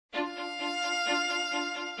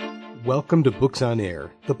Welcome to Books on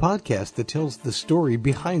Air, the podcast that tells the story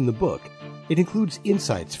behind the book. It includes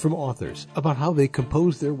insights from authors about how they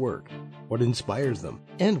compose their work, what inspires them,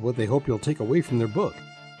 and what they hope you'll take away from their book.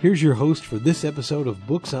 Here's your host for this episode of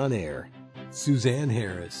Books on Air, Suzanne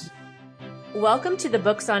Harris. Welcome to the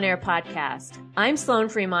Books on Air podcast. I'm Sloan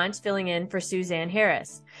Fremont, filling in for Suzanne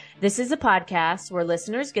Harris. This is a podcast where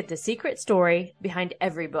listeners get the secret story behind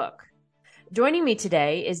every book. Joining me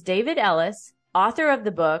today is David Ellis, author of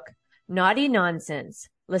the book Naughty Nonsense,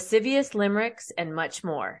 Lascivious Limericks, and Much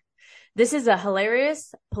More. This is a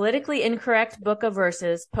hilarious, politically incorrect book of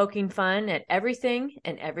verses poking fun at everything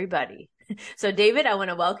and everybody. So, David, I want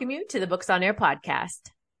to welcome you to the Books on Air podcast.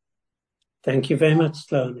 Thank you very much,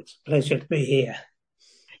 Sloan. It's a pleasure to be here.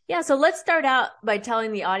 Yeah, so let's start out by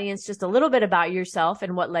telling the audience just a little bit about yourself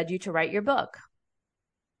and what led you to write your book.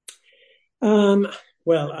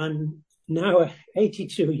 Well, I'm now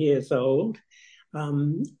 82 years old.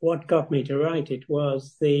 What got me to write it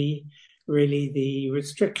was the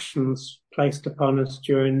restrictions placed upon us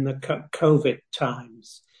during the COVID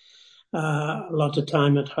times. A lot of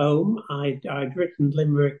time at home. I'd written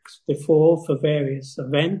limericks before for various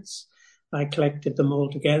events. I collected them all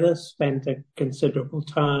together, spent a considerable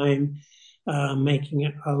time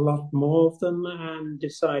making a lot more of them, and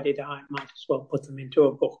decided I might as well put them into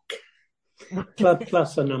a book,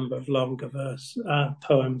 plus a number of longer verse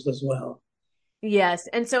poems as well. Yes.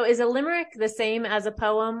 And so is a limerick the same as a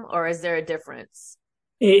poem, or is there a difference?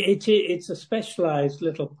 It's a specialized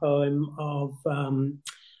little poem of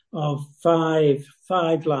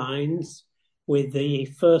five lines, with the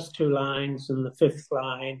first two lines and the fifth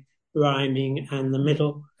line rhyming, and the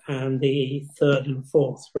middle and the third and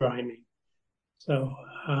fourth rhyming. So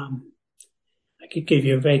I could give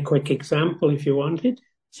you a very quick example if you wanted.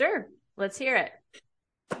 Sure. Let's hear it.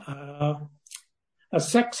 A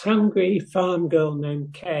sex-hungry farm girl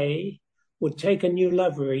named Kay would take a new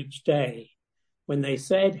lover each day. When they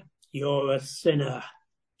said, "You're a sinner,"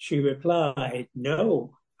 she replied,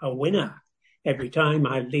 "No, a winner, every time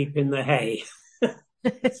I leap in the hay."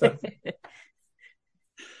 So.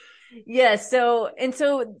 Yes. So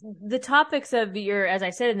the topics of your, as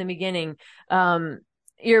I said in the beginning,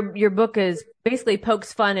 your book is basically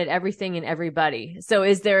pokes fun at everything and everybody. So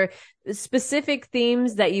is there specific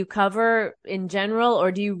themes that you cover in general,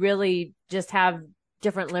 or do you really just have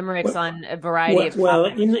different limericks on a variety of topics? Well,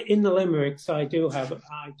 in the limericks, I do have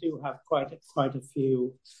quite a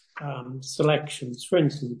few selections. For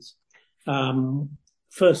instance,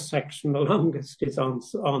 first section, the longest, is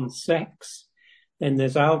on sex. Then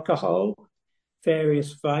there's alcohol,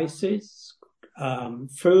 various vices,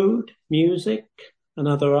 food, music, and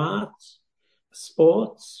other arts,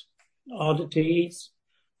 sports, oddities,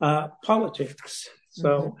 politics.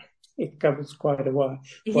 So it covers quite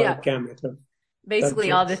a gamut of basically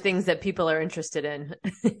subjects. All the things that people are interested in.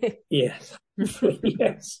 Yes.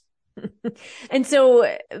 Yes. And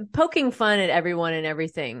so poking fun at everyone and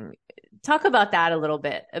everything, talk about that a little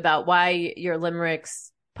bit, about why your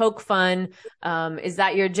limericks poke fun. Is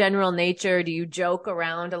that your general nature? Do you joke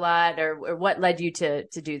around a lot, or what led you to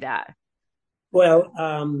do that? Well,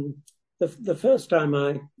 the first time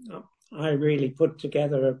I really put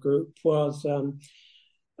together a group was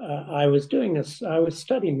I was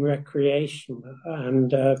studying recreation and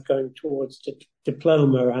going towards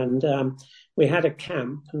diploma, and we had a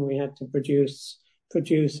camp and we had to produce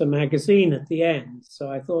a magazine at the end. So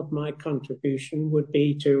I thought my contribution would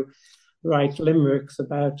be to write limericks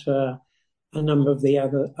about a number of the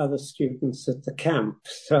other students at the camp.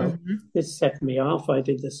 So this set me off. I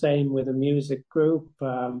did the same with a music group.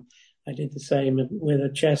 I did the same with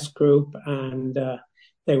a chess group, and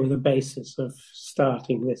they were the basis of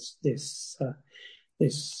starting this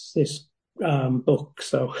book.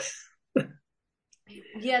 So.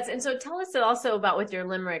 Yes. And so tell us also about, with your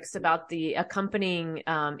limericks, about the accompanying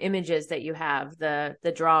images that you have,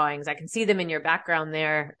 the drawings. I can see them in your background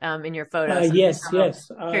there, in your photos. Yes.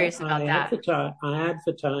 Curious about that. I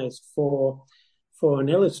advertised for an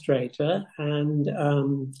illustrator,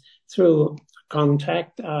 and through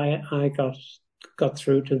contact, I got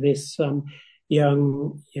through to this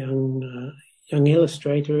young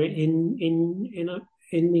illustrator in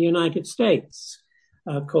the United States,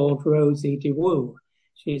 called Rosie DeWoo.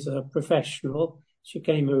 She's a professional. She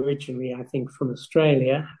came originally, I think, from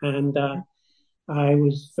Australia, and I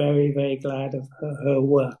was very, very glad of her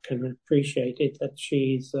work, and appreciated that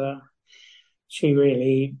she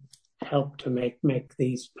really helped to make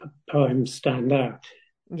these poems stand out.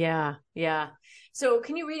 Yeah. So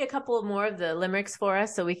can you read a couple more of the limericks for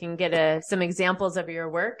us so we can get some examples of your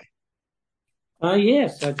work?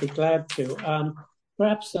 Yes, I'd be glad to.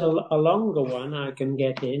 perhaps a longer one I can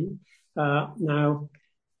get in. Now,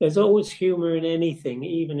 there's always humor in anything,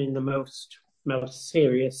 even in the most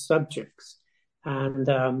serious subjects. And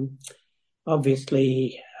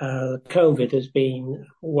obviously, COVID has been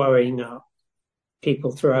worrying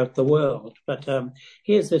people throughout the world. But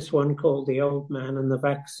here's this one called The Old Man and the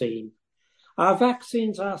Vaccine. Our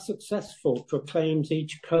vaccines are successful, proclaims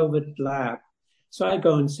each COVID lab. So I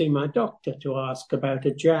go and see my doctor to ask about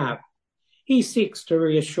a jab. He seeks to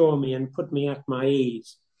reassure me and put me at my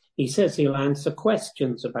ease. He says he'll answer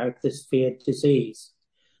questions about this feared disease.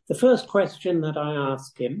 The first question that I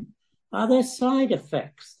ask him, are there side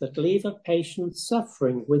effects that leave a patient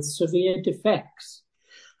suffering with severe defects?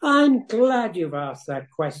 I'm glad you've asked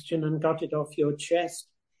that question and got it off your chest.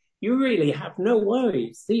 You really have no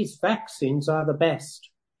worries. These vaccines are the best.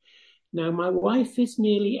 Now, my wife is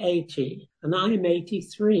nearly 80 and I'm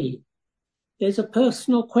 83. There's a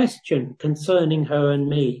personal question concerning her and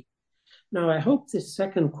me. Now, I hope this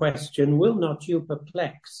second question will not you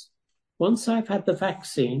perplex. Once I've had the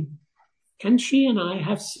vaccine, can she and I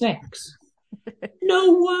have sex?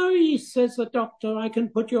 No worries, says the doctor. I can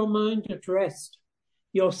put your mind at rest.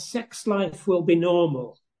 Your sex life will be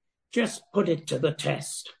normal. Just put it to the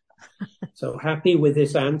test. So happy with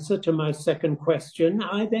this answer to my second question,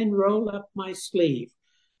 I then roll up my sleeve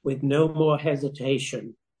with no more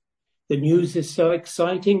hesitation. The news is so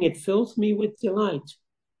exciting, it fills me with delight.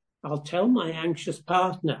 I'll tell my anxious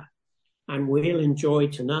partner, and we'll enjoy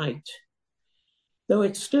tonight. Though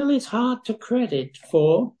it still is hard to credit,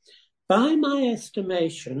 for by my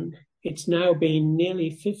estimation, it's now been nearly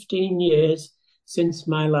 15 years since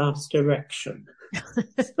my last erection.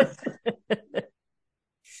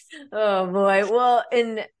 Oh boy. Well,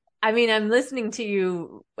 and I mean, I'm listening to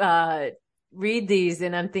you read these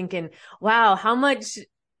and I'm thinking, wow, how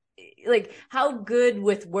good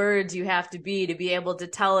with words you have to be able to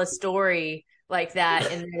tell a story like that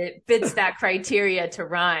and it fits that criteria to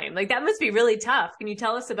rhyme. Like that must be really tough. Can you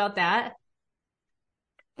tell us about that?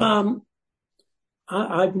 I've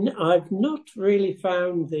not really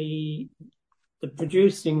found the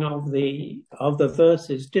producing of the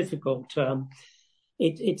verses difficult.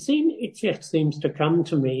 It just seems to come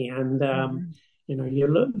to me, and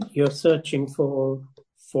you're searching for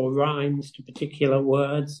rhymes to particular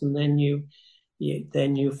words, and then you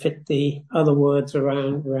fit the other words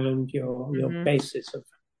around your basis of.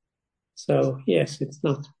 So yes, it's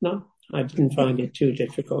not. I didn't find it too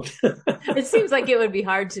difficult. It seems like it would be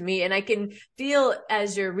hard to me, and I can feel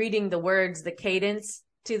as you're reading the words, the cadence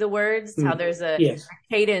to the words, how there's a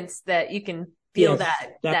cadence that you can feel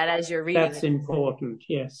that as you're reading. That's important.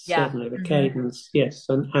 Yes, certainly the cadence. Yes,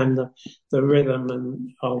 and the rhythm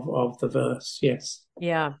and of the verse. Yes.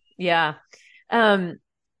 Yeah.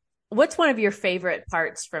 What's one of your favorite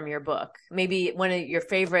parts from your book? Maybe one of your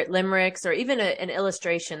favorite limericks, or even an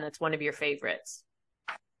illustration that's one of your favorites.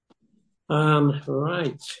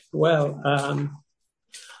 Right. Well, as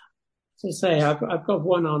I say, I've got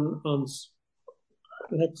one on.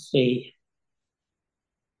 Let's see.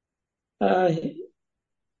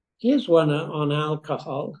 Here's one on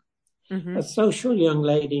alcohol. Mm-hmm. A social young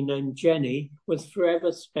lady named Jenny was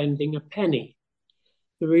forever spending a penny.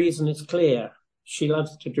 The reason is clear. She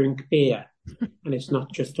loves to drink beer, and it's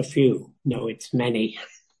not just a few. No, it's many.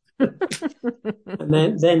 And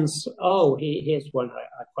here's one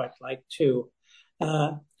I quite like too.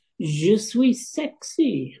 Je suis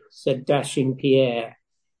sexy, said dashing Pierre.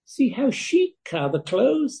 See how chic are the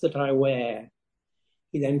clothes that I wear.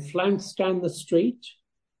 He then flounced down the street,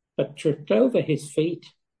 but tripped over his feet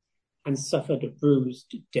and suffered a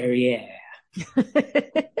bruised derriere.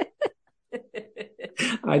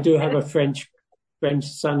 I do have a French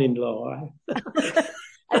son-in-law.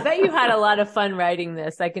 I bet you had a lot of fun writing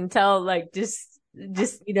this. I can tell, just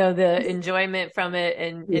the enjoyment from it,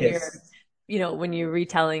 and when you're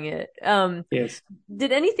retelling it. Yes.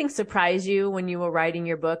 Did anything surprise you when you were writing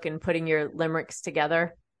your book and putting your limericks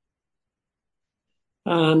together?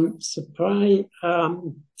 Surprise.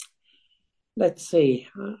 Let's see.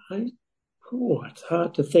 It's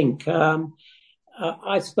hard to think.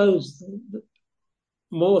 I suppose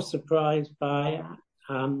more surprised by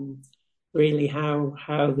really how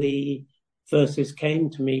the verses came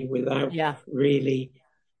to me without really.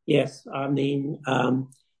 Yes, I mean,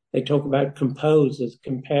 they talk about composers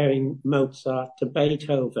comparing Mozart to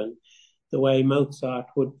Beethoven, the way Mozart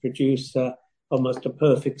would produce almost a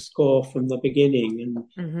perfect score from the beginning,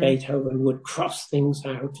 and Beethoven would cross things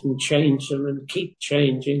out and change them and keep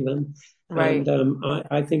changing them. Right. And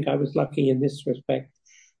I think I was lucky in this respect.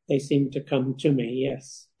 They seem to come to me,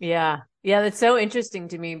 yes. Yeah, that's so interesting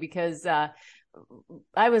to me because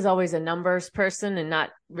I was always a numbers person and not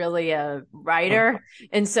really a writer.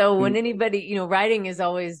 And so when anybody, you know, writing is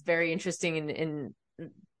always very interesting and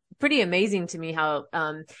pretty amazing to me how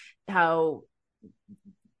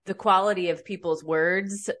the quality of people's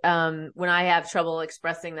words. When I have trouble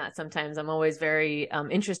expressing that, sometimes I'm always very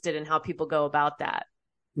interested in how people go about that.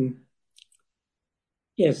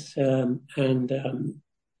 Yes, I'm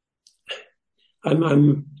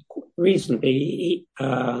reasonably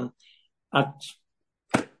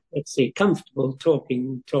comfortable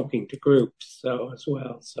talking to groups so as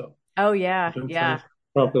well. So oh yeah, I don't yeah. have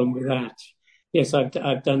a problem with that. Yes, I've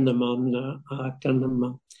done them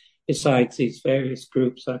on. Besides these various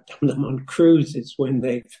groups, I've done them on cruises when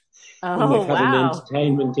they've Oh had an wow.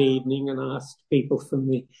 entertainment evening and asked people from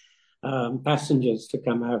the passengers to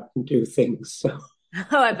come out and do things. So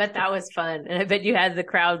Oh, I bet that was fun. And I bet you had the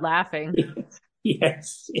crowd laughing.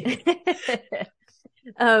 yes.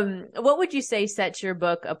 What would you say sets your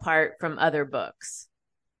book apart from other books?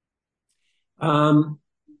 Well,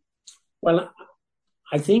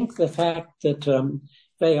 I think the fact that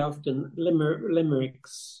very often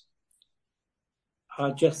limericks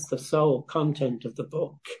are just the sole content of the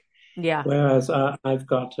book, Yeah. whereas I've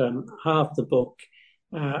got half the book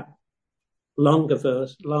longer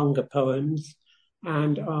poems,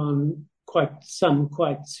 and on quite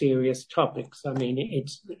serious topics. I mean,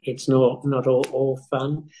 it's not all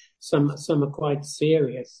fun. Some are quite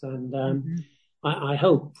serious, and I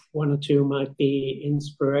hope one or two might be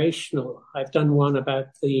inspirational. I've done one about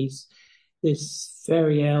this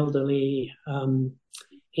very elderly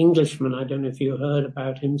Englishman. I don't know if you heard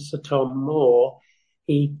about him, Sir Tom Moore.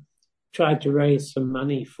 He tried to raise some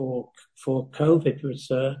money for COVID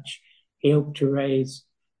research. He hoped to raise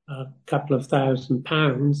a couple of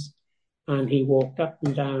 £1,000, and he walked up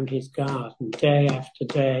and down his garden day after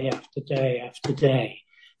day after day after day,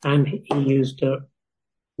 and he used a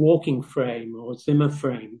walking frame or Zimmer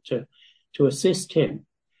frame to assist him,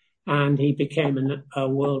 and he became a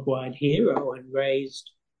worldwide hero and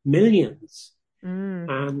raised millions.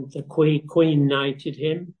 And the Queen knighted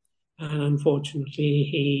him, and unfortunately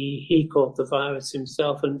he caught the virus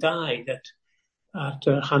himself and died at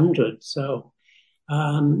 100. So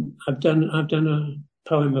I've done a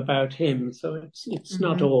poem about him. So it's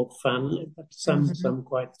not all fun, but some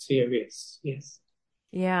quite serious. Yes.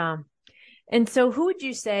 Yeah. And so who would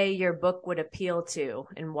you say your book would appeal to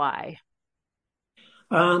and why?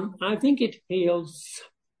 I think it appeals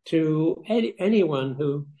to anyone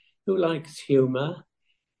who likes humor,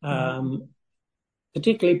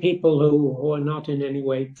 particularly people who are not in any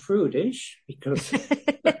way prudish, because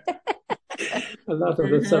a lot of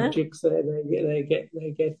the subjects they get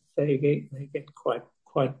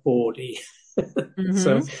quite bawdy.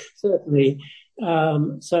 So certainly,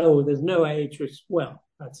 so there's no age well,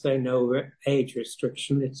 I'd say no age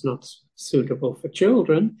restriction. It's not suitable for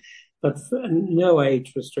children, but no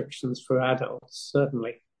age restrictions for adults,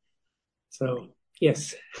 certainly. So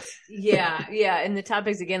yes. Yeah. And the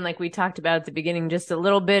topics, again, like we talked about at the beginning, just a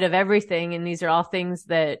little bit of everything. And these are all things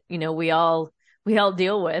that, you know, we all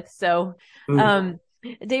deal with. So,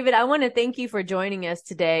 David, I want to thank you for joining us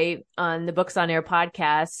today on the Books on Air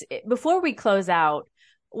podcast. Before we close out,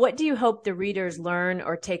 what do you hope the readers learn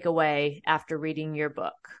or take away after reading your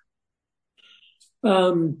book?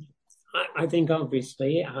 I think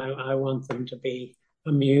obviously I want them to be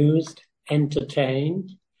amused,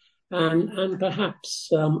 entertained, and perhaps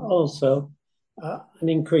also an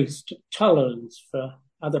increased tolerance for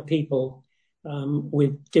other people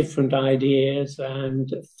with different ideas and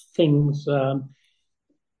things that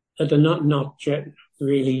are not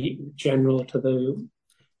really general to the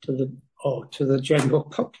general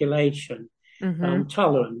population.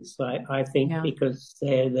 Tolerance, I think, because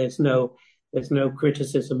there's no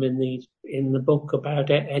criticism in the book about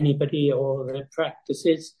anybody or their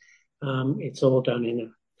practices. It's all done in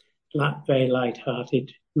a very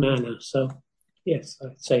light-hearted manner. So yes,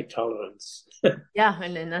 I'd say tolerance. Yeah,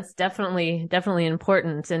 and that's definitely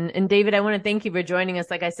important. And David, I want to thank you for joining us.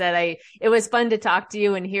 Like I said, it was fun to talk to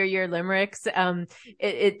you and hear your limericks. I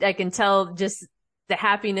can tell just the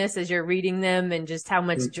happiness as you're reading them and just how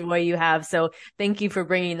much joy you have. So thank you for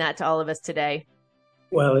bringing that to all of us today.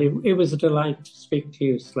 Well, it was a delight to speak to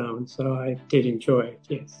you, Sloan. So I did enjoy it.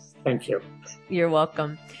 Yes. Thank you. You're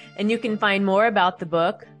welcome. And you can find more about the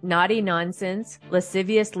book, Naughty Nonsense,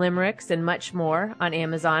 Lascivious Limericks, and much more on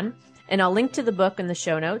Amazon. And I'll link to the book in the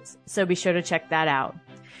show notes, so be sure to check that out.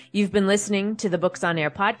 You've been listening to the Books on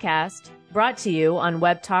Air podcast, brought to you on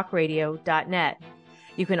webtalkradio.net.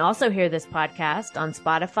 You can also hear this podcast on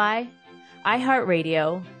Spotify,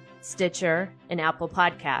 iHeartRadio, Stitcher, and Apple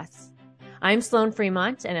Podcasts. I'm Sloan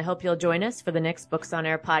Fremont, and I hope you'll join us for the next Books on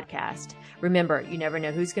Air podcast. Remember, you never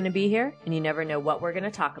know who's going to be here, and you never know what we're going to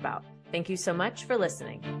talk about. Thank you so much for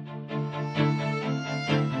listening.